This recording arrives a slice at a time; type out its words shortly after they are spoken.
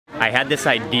I had this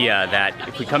idea that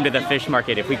if we come to the fish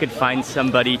market, if we could find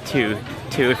somebody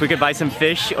if we could buy some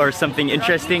fish or something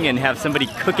interesting and have somebody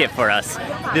cook it for us,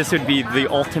 this would be the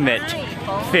ultimate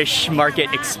fish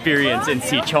market experience in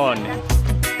Sichon.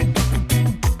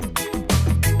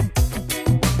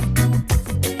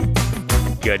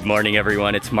 Good morning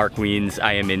everyone, it's Mark Wiens.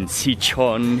 I am in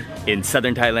Sichon in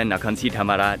southern Thailand, Nakhon Si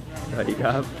Thammart.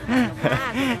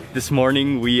 This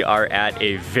morning we are at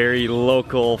a very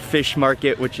local fish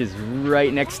market which is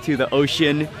right next to the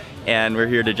ocean, and we're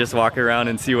here to just walk around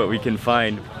and see what we can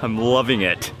find. I'm loving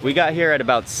it. We got here at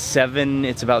about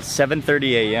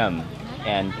 7:30 a.m.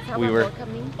 and we were...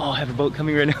 Oh, I have a boat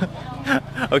coming right now.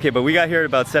 Okay, but we got here at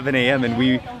about 7 a.m. and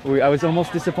I was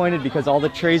almost disappointed because all the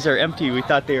trays are empty. We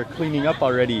thought they were cleaning up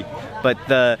already, but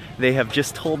they have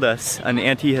just told us, and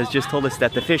Aunty has just told us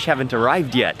that the fish haven't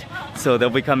arrived yet. So they'll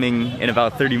be coming in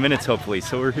about 30 minutes hopefully.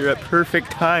 So we're here at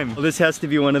perfect time. Well, this has to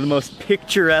be one of the most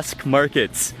picturesque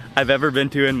markets I've ever been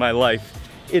to in my life.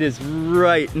 It is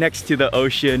right next to the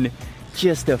ocean.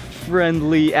 Just a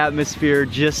friendly atmosphere,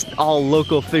 just all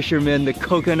local fishermen, the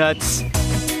coconuts.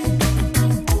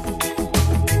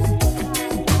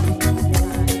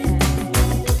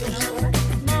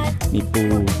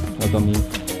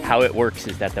 How it works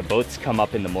is that the boats come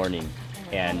up in the morning,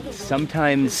 and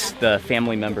sometimes the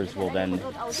family members will then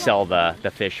sell the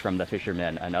fish from the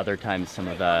fishermen, and other times some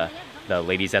of the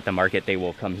ladies at the market, they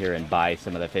will come here and buy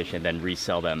some of the fish and then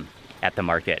resell them at the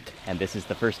market. And this is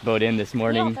the first boat in this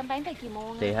morning.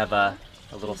 They have a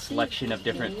little selection of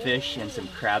different fish and some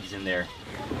crabs in there.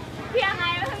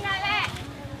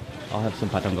 I'll have some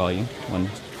patonggoy. One.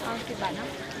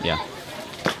 Yeah.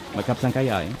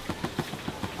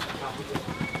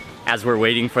 As we're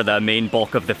waiting for the main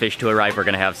bulk of the fish to arrive, we're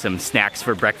gonna have some snacks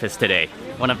for breakfast today.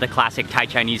 One of the classic Thai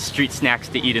Chinese street snacks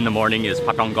to eat in the morning is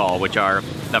patonggoy, which are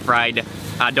the fried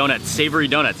donuts, savory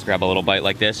donuts. Grab a little bite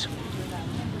like this.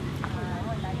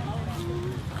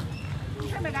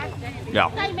 Yeah,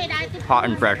 hot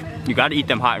and fresh. You gotta eat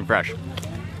them hot and fresh.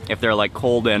 If they're like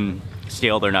cold and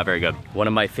stale, they're not very good. One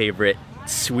of my favorite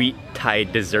sweet Thai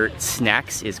dessert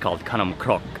snacks is called khanam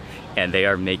krok, and they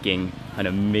are making an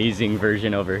amazing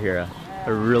version over here,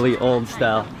 a really old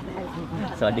style.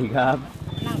 Sawadee krab.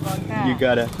 You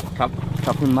gotta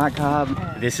kapun mak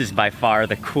krab. This is by far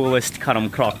the coolest khanam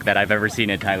krok that I've ever seen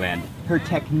in Thailand. Her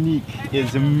technique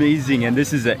is amazing, and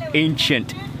this is an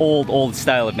ancient, old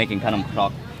style of making khanam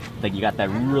krok. Like you got that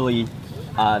really,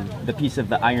 the piece of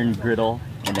the iron griddle,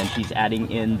 and then she's adding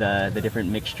in the different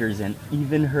mixtures, and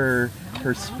even her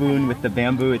spoon with the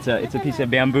bamboo. It's a piece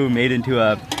of bamboo made into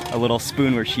a little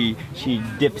spoon where she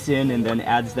dips in and then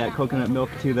adds that coconut milk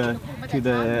to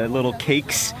the little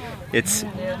cakes. It's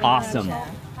awesome.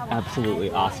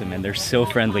 Absolutely awesome, and they're so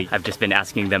friendly. I've just been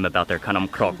asking them about their khanam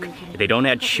krok. They don't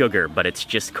add sugar, but it's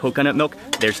just coconut milk.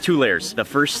 There's two layers. The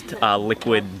first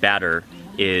liquid batter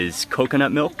is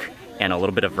coconut milk and a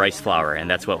little bit of rice flour, and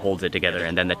that's what holds it together.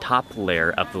 And then the top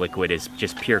layer of the liquid is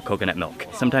just pure coconut milk.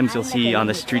 Sometimes you'll see on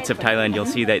the streets of Thailand, you'll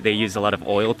see that they use a lot of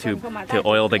oil to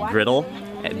oil the griddle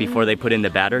before they put in the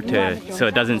batter so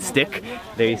it doesn't stick.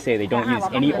 They say they don't use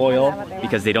any oil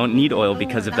because they don't need oil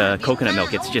because of the coconut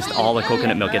milk. It's just all the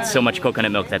coconut milk. It's so much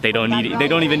coconut milk that they don't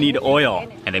even need oil.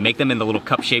 And they make them in the little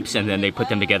cup shapes, and then they put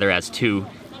them together as two,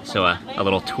 so a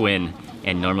little twin.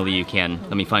 And normally you can,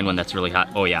 let me find one that's really hot.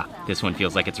 Oh yeah, this one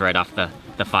feels like it's right off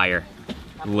the fire.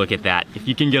 Look at that. If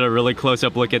you can get a really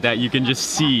close-up look at that, you can just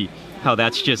see how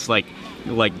that's just like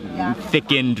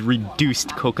thickened,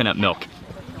 reduced coconut milk.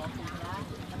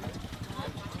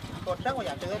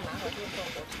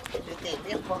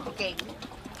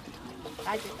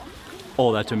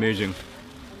 Oh, that's amazing.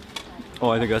 Oh,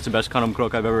 I think that's the best khanam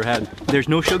krok I've ever had. There's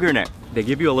no sugar in it. They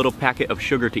give you a little packet of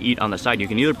sugar to eat on the side. You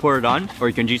can either pour it on, or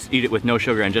you can just eat it with no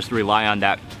sugar and just rely on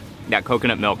that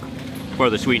coconut milk for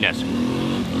the sweetness.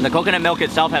 The coconut milk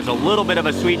itself has a little bit of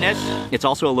a sweetness. It's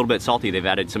also a little bit salty. They've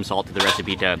added some salt to the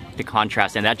recipe to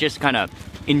contrast, and that just kind of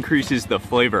increases the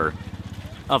flavor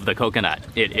of the coconut.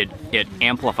 It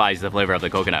amplifies the flavor of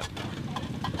the coconut.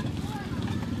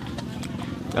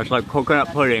 That's like coconut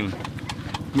pudding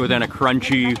within a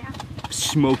crunchy,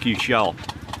 smoky shell.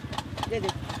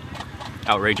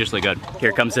 Outrageously good.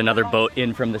 Here comes another boat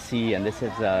in from the sea, and this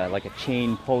is like a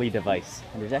chain pulley device.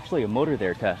 And there's actually a motor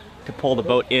there to pull the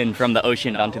boat in from the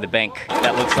ocean onto the bank.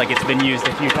 That looks like it's been used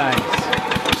a few times.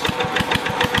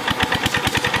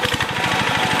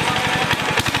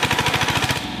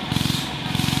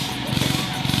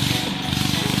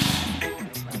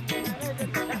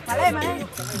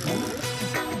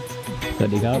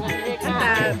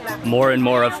 More and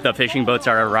more of the fishing boats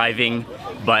are arriving,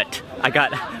 but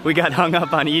we got hung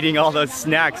up on eating all those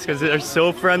snacks because they're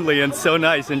so friendly and so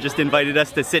nice and just invited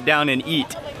us to sit down and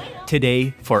eat.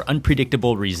 Today, for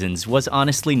unpredictable reasons, was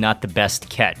honestly not the best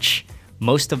catch.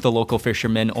 Most of the local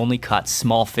fishermen only caught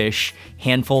small fish,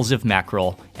 handfuls of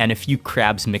mackerel, and a few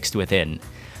crabs mixed within.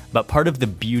 But part of the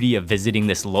beauty of visiting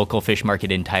this local fish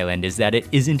market in Thailand is that it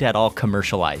isn't at all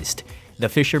commercialized. The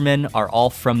fishermen are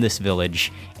all from this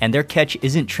village, and their catch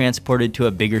isn't transported to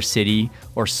a bigger city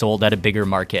or sold at a bigger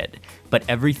market. But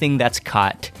everything that's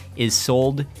caught is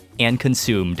sold and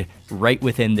consumed right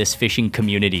within this fishing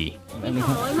community.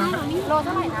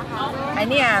 ไอ้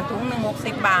เนี่ยถุงหนึ่ง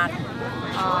60 บาท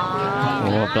โ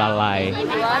อ้ปลาไหล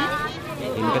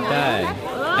กินกันได้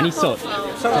อันนี้สด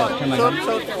ใช่ไหมครับ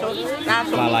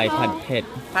ปลาไหลผัดเผ็ด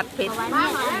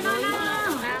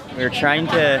We're trying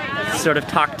to sort of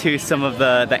talk to some of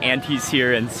the aunties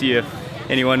here and see if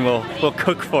anyone will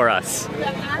cook for us.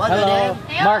 Hello,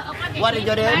 Mark. What is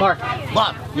your name? Mark.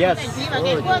 Mark. Yes.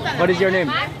 What is your name?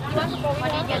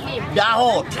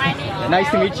 Yahoo. Nice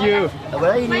to meet you.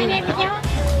 Very nice.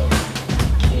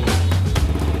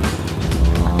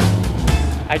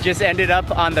 I just ended up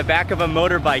on the back of a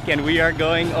motorbike and we are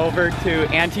going over to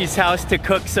Auntie's house to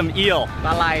cook some eel. ปล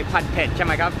าไหลผัดเผ็ดใช่ไห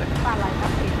มครับ ปลาไหลผั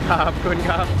ดเผ็ด ขอบคุณค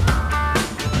รับ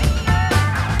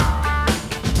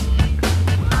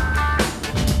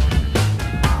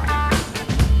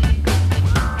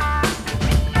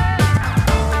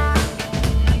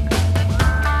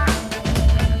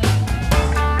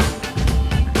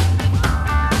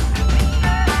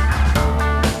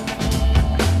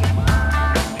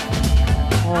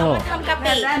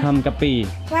ทำกะปิ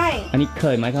ใช่อันนี้เค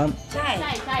ยไหมครับใช่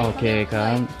โอเคครั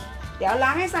บเดี๋ยวล้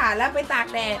างให้สะอาดแล้วไปตาก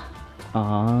แดด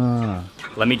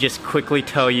Let me just quickly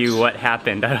tell you what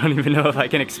happened. I don't even know if I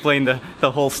can explain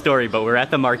the whole story, but we're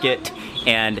at the market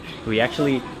and we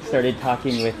actually started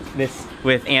talking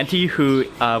with Auntie who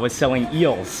was selling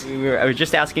eels. I was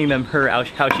just asking them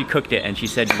how she cooked it, and she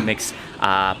said she makes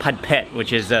pad pet,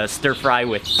 which is a stir fry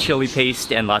with chili paste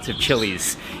and lots of chilies.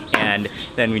 And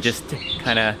then we just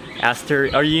kind of asked her,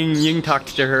 or Ying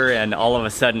talked to her, and all of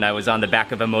a sudden I was on the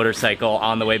back of a motorcycle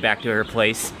on the way back to her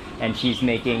place, and she's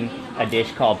making a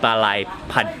dish called balai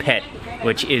pad pet,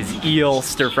 which is eel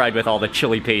stir fried with all the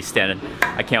chili paste, and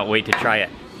I can't wait to try it.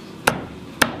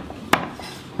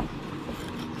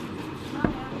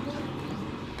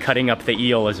 Cutting up the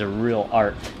eel is a real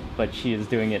art, but she is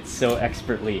doing it so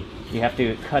expertly. You have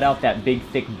to cut out that big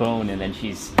thick bone and then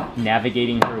she's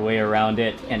navigating her way around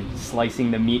it and slicing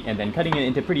the meat and then cutting it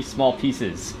into pretty small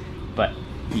pieces. But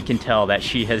you can tell that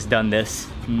she has done this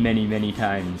many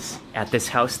times. At this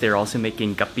house they're also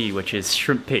making gappi, which is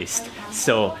shrimp paste.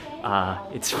 So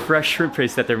it's fresh shrimp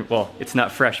paste that they're, well, it's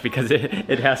not fresh because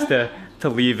it has to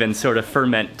leave and sort of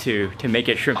ferment to make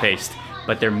it shrimp paste.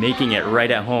 But they're making it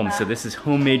right at home. So this is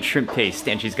homemade shrimp paste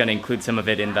and she's going to include some of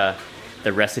it in the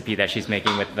recipe that she's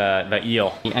making with the eel.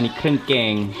 อันนี้เครื่องแก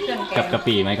งกับกะ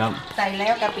ปิไหมครับใส่แล้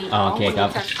วกะปิโอเคครับ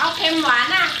เอาเค็มหวาน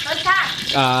น่ะรสชาติ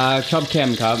ชอบเค็ม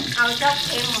ครับเอาชอบเ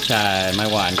ค็มใช่ไม่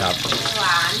หวานครับหว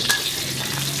าน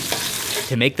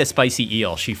To make the spicy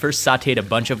eel, she first sauteed a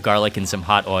bunch of garlic in some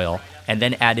hot oil and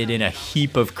then added in a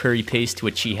heap of curry paste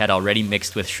which she had already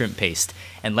mixed with shrimp paste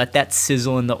and let that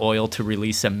sizzle in the oil to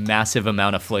release a massive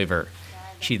amount of flavor.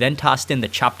 She then tossed in the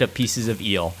chopped up pieces of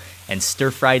eel and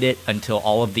stir-fried it until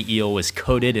all of the eel was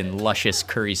coated in luscious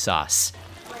curry sauce.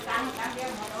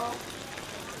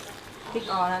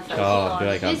 ก็ด้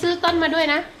วยครับซื้อต้นมาด้วย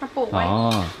นะมาปลูกไว้อ๋อ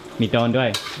มีต้นด้วย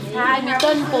ใช่มี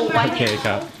ต้นปลูกไว้โอเคค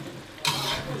รับ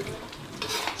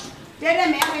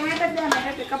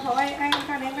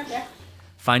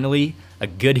Finally, a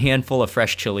good handful of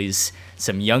fresh chilies,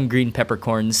 some young green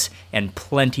peppercorns, and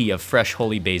plenty of fresh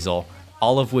holy basil,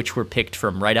 all of which were picked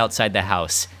from right outside the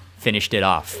house, finished it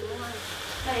off.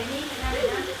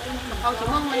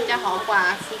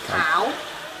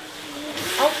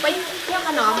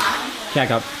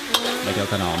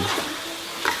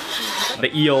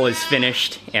 The eel is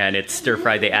finished and it's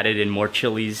stir-fried. They added in more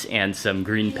chilies and some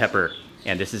green pepper.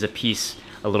 And this is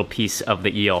a little piece of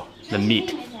the eel, the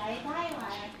meat.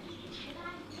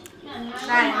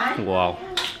 Wow.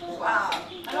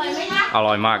 อ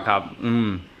ร่อยมากครับ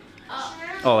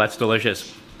Oh, that's delicious.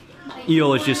 Eel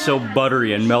is just so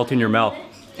buttery and melt in your mouth.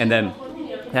 And then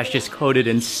that's just coated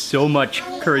in so much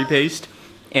curry paste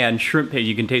and shrimp paste.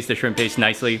 You can taste the shrimp paste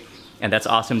nicely. And that's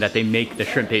awesome that they make the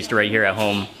shrimp paste right here at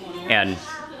home. And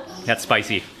that's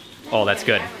spicy. Oh, that's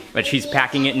good. But she's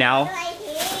packing it now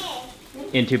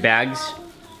into bags.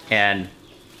 And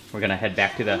we're gonna head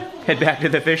back to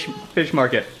the fish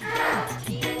market.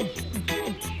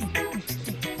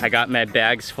 I got my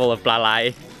bags full of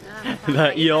blalai, the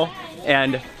eel,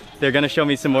 and they're gonna show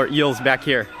me some more eels back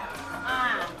here.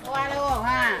 ตัวโล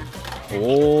ค่ะ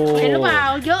Oh. เห็นหรือเปล่า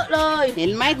เยอะเลยเห็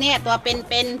นไหมเนี่ยตัวเ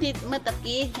ป็นๆที่เมื่อตะ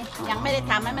กี้ยังไม่ได้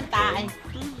ทำให้มันตาย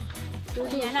ดู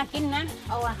ดิน่ากินนะ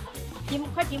เอาอะชิม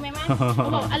ค่อยชิมไหมมั้ยเขา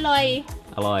บอกอร่อย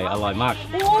อร่อยมาก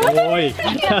โอ้ย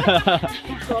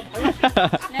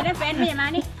นี่ได้เป็นนี่มา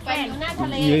นี่เป็นอยู่หน้าทะ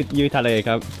เลยืดทะเลค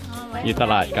รับยืดต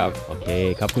ลาดครับโอเค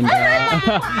ขอบคุณครับ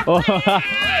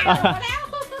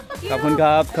ขอบคุณค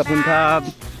รับขอบคุณครับ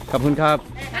ขอบคุณครับ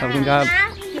ขอบคุณครับ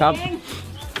ครับ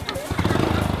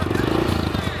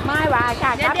ไม่ไหวค่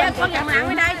ะเดี๋ยวคนอย่างหลังไ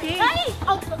ม่ได้จริงเฮ้ยเอ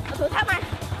าถือท่ามา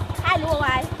ถ่ายรูปไ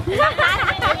ว้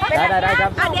ได้ครับ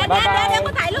เดี๋ยว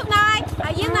ก็ถ่ายรูปหน่อย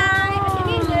ยิ้มหน่อย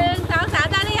นี่1 2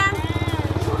 3ได้หรือยัง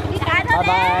นี่ถ่ายแล้ว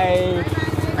บา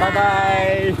ยบาย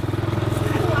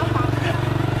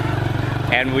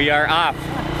and we are off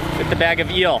with the bag of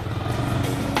eel.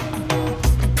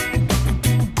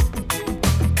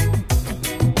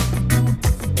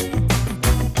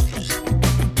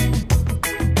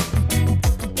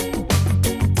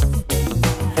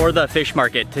 For the fish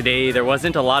market today, there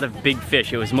wasn't a lot of big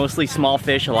fish. It was mostly small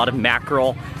fish, a lot of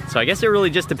mackerel. So I guess it really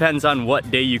just depends on what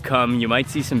day you come. You might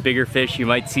see some bigger fish, you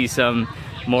might see some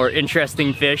more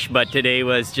interesting fish, but today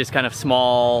was just kind of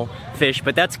small fish,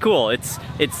 but that's cool. It's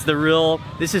the real,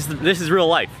 this is real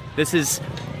life. This is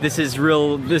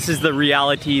the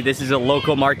reality. This is a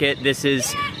local market.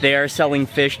 They are selling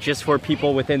fish just for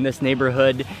people within this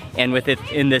neighborhood and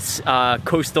in this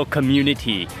coastal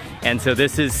community. And so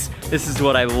this is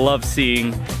what I love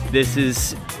seeing. This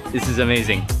is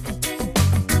amazing.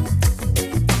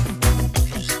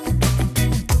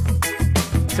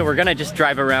 So we're gonna just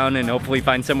drive around and hopefully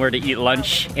find somewhere to eat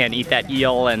lunch and eat that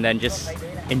eel and then just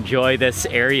enjoy this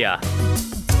area.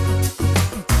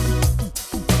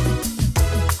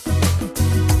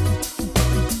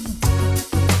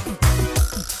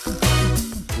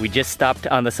 We just stopped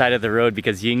on the side of the road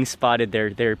because Ying spotted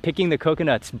they're picking the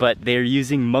coconuts, but they're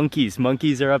using monkeys.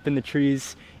 Monkeys are up in the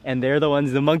trees and they're the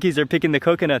monkeys are picking the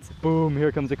coconuts. Boom,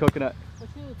 here comes a coconut.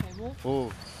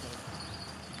 Oh.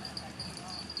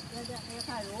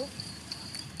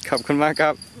 ขอบคุณมากค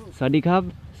รับสวัสดีครับ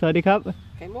สวัสดีครับ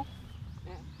ไข่มุก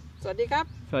สวัสดีครับ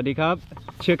สวัสดีครับ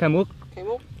ชื่อไข่มุกไข่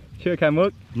มุกชื่อไข่มุ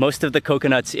ก Most of the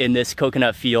coconuts in this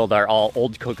coconut field are all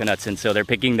old coconuts, and so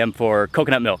they're picking them for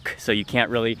coconut milk. So you can't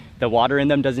really, the water in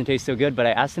them doesn't taste so good, but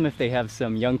I asked them if they have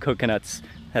some young coconuts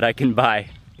that I can buy.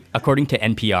 According to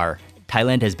NPR,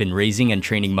 Thailand has been raising and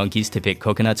training monkeys to pick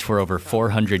coconuts for over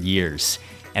 400 years.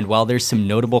 And while there's some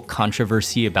notable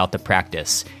controversy about the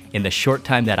practice, in the short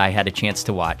time that I had a chance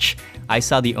to watch, I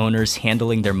saw the owners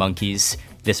handling their monkeys,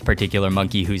 this particular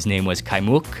monkey whose name was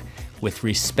Kaimuk, with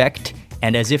respect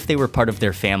and as if they were part of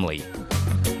their family.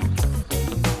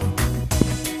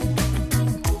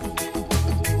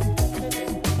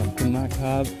 ขอบคุณมากค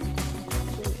รับ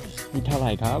นี่เท่าไห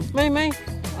ร่ครับไม่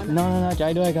น่าใจ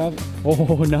ด้วยครับโอ้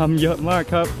น้ำเยอะมาก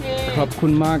ครับขอบคุ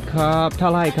ณมากครับเท่า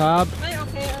ไหร่ครับ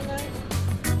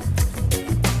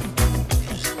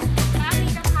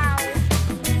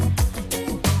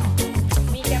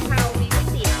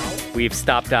We've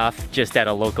stopped off just at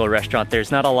a local restaurant.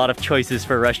 There's not a lot of choices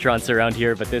for restaurants around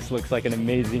here, but this looks like an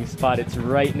amazing spot. It's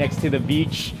right next to the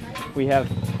beach. We have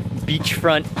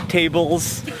beachfront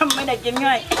tables.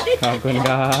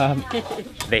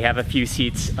 They have a few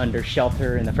seats under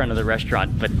shelter in the front of the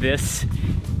restaurant, but this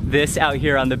out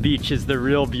here on the beach is the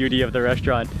real beauty of the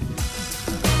restaurant.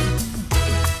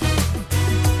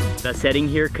 The setting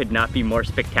here could not be more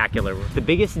spectacular. The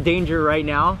biggest danger right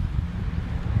now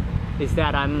is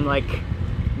that I'm like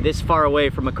this far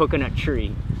away from a coconut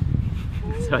tree.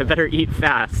 So I better eat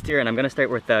fast. Here, and I'm gonna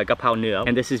start with gapao nua.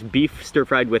 And this is beef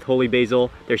stir-fried with holy basil.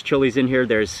 There's chilies in here,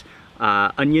 there's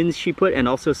onions she put, and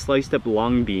also sliced up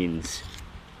long beans.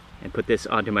 And put this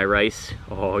onto my rice.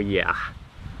 Oh yeah.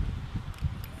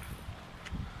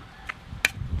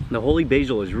 The holy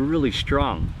basil is really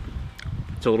strong.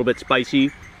 It's a little bit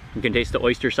spicy. You can taste the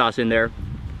oyster sauce in there.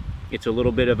 It's a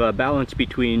little bit of a balance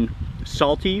between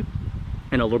salty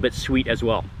and a little bit sweet as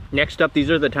well. Next up,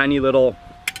 these are the tiny little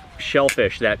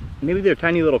shellfish that, maybe they're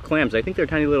tiny little clams. I think they're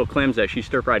tiny little clams that she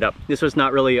stir-fried up. This was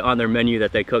not really on their menu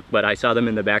that they cooked, but I saw them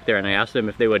in the back there and I asked them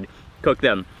if they would cook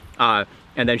them.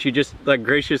 And then she just like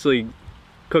graciously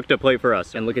cooked a plate for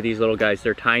us. And look at these little guys,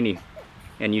 they're tiny.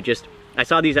 And I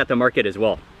saw these at the market as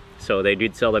well. So they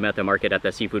did sell them at the market, at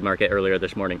the seafood market earlier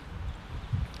this morning.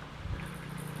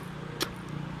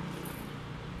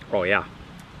 Oh yeah.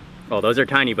 Oh, those are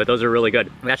tiny, but those are really good.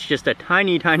 That's just a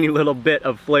tiny, tiny little bit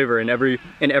of flavor in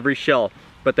every shell.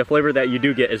 But the flavor that you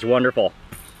do get is wonderful.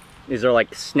 These are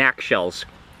like snack shells.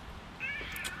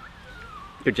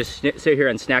 You could just sit here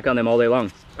and snack on them all day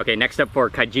long. Okay, next up for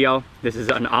kaijiao, this is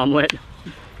an omelet.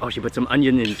 Oh, she put some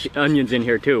onions in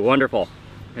here too, wonderful.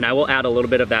 And I will add a little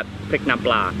bit of that prik na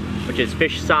pla, which is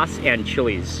fish sauce and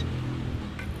chilies.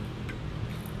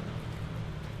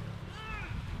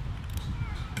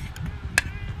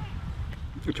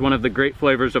 It's one of the great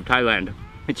flavors of Thailand.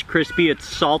 It's crispy, it's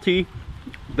salty.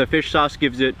 The fish sauce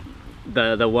gives it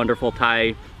the wonderful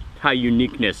Thai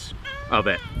uniqueness of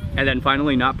it. And then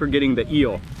finally, not forgetting the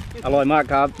eel. อร่อยมาก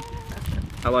ครับ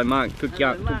อร่อยมากทุก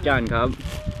จานครับ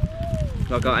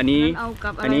แล้วก็อันนี้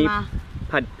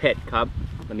ผัดเผ็ดครับ.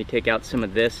 Let me take out some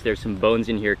of this. There's some bones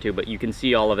in here too, but you can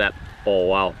see all of that. Oh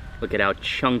wow, look at how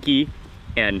chunky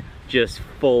and just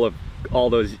full of all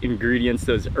those ingredients,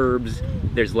 those herbs.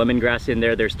 There's lemongrass in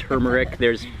there, there's turmeric,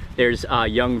 there's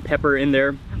young pepper in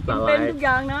there. กินเป็นทุกอ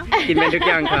ย่างนะ กินเป็นทุก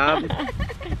อย่างครับ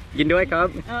กินด้วยครับ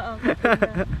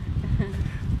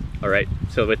All right,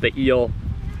 so with the eel,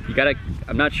 you gotta,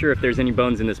 I'm not sure if there's any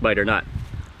bones in this bite or not.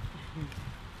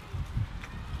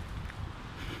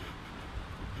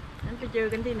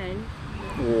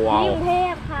 Wow.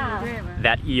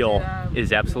 That eel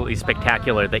is absolutely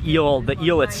spectacular. The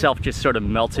eel itself just sort of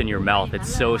melts in your mouth.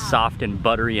 It's so soft and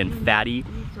buttery and fatty,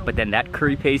 but then that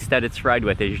curry paste that it's fried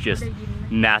with is just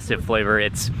massive flavor.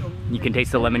 You can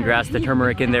taste the lemongrass, the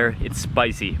turmeric in there. It's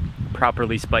spicy,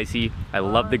 properly spicy. I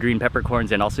love the green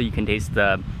peppercorns, and also you can taste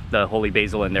the holy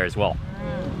basil in there as well.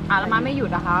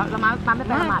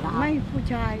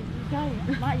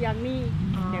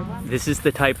 This is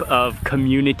the type of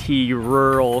community,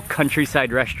 rural,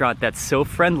 countryside restaurant that's so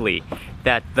friendly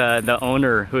that the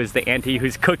owner, who is the auntie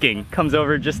who's cooking, comes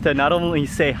over just to not only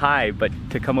say hi, but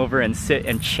to come over and sit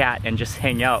and chat and just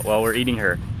hang out while we're eating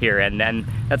here. And then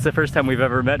that's the first time we've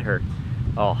ever met her.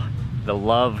 Oh, the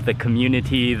love, the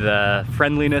community, the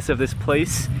friendliness of this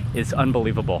place is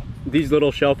unbelievable. These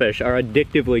little shellfish are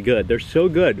addictively good. They're so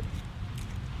good,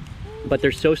 but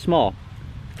they're so small.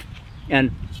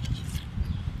 And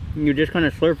you just kind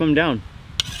of slurp them down.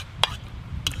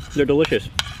 They're delicious.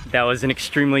 That was an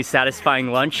extremely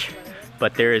satisfying lunch,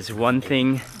 but there is one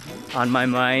thing on my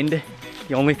mind,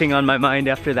 the only thing on my mind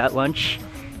after that lunch,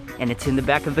 and it's in the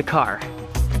back of the car.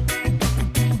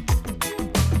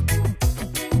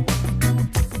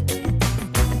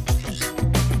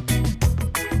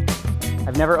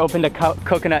 I've never opened a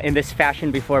coconut in this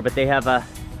fashion before, but they have an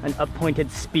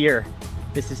up-pointed spear.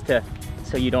 This is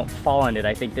so you don't fall on it,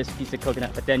 I think, this piece of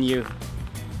coconut, but then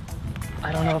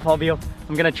I don't know if I'll be able,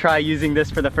 I'm gonna try using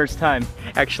this for the first time.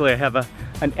 Actually, I have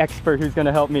an expert who's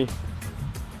gonna help me.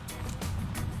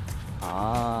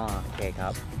 Okay, ครั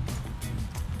บ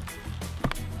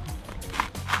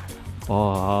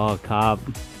ครับ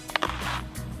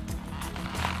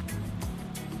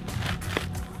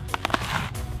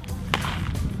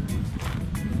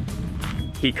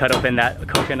He cut open that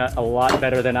coconut a lot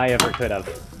better than I ever could have.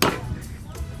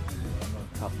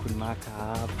 ขอบคุณมากค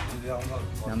รับ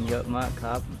น้ำเยอะมากค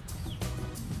รับ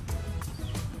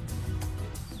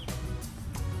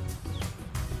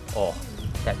Oh,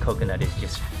 that coconut is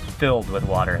just filled with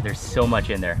water. There's so much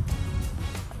in there.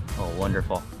 Oh,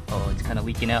 wonderful. Oh, it's kind of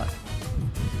leaking out.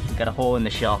 It's got a hole in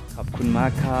the shell. ขอบคุณมา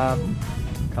กครับ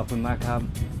ขอบคุณมากครับ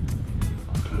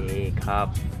Okay, ครับ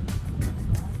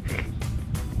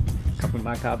ขอบคุณม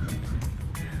ากครับ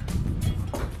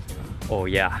Oh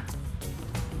yeah.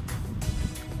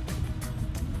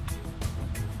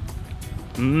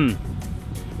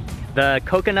 The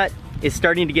coconut is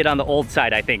starting to get on the old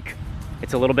side, I think.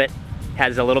 It's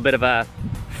has a little bit of a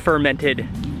fermented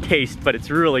taste, but it's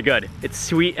really good. It's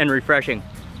sweet and refreshing.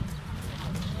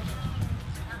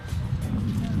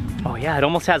 Oh yeah, it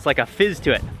almost has like a fizz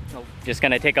to it. Just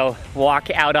gonna take a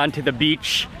walk out onto the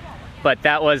beach, but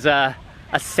that was a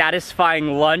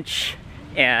satisfying lunch,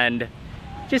 and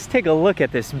just take a look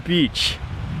at this beach.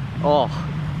 Oh.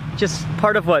 Just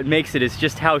part of what makes it is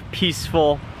just how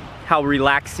peaceful, how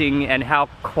relaxing, and how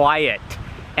quiet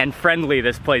and friendly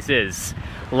this place is.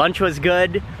 Lunch was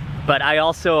good, but I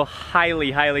also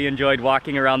highly enjoyed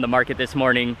walking around the market this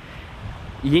morning.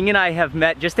 Ying and I have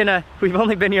met we've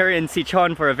only been here in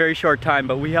Sichon for a very short time,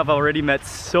 but we have already met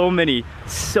so many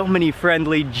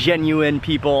friendly, genuine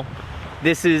people.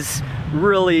 This is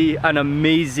really an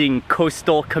amazing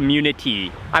coastal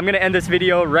community. I'm gonna end this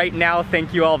video right now.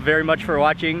 Thank you all very much for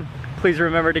watching. Please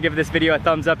remember to give this video a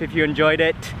thumbs up if you enjoyed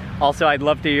it. Also, I'd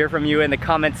love to hear from you in the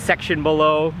comments section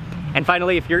below. And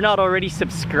finally, if you're not already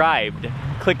subscribed,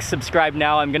 click subscribe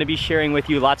now. I'm gonna be sharing with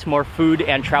you lots more food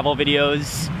and travel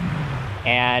videos.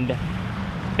 And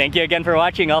thank you again for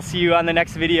watching. I'll see you on the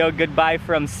next video. Goodbye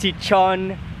from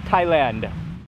Sichon, Thailand.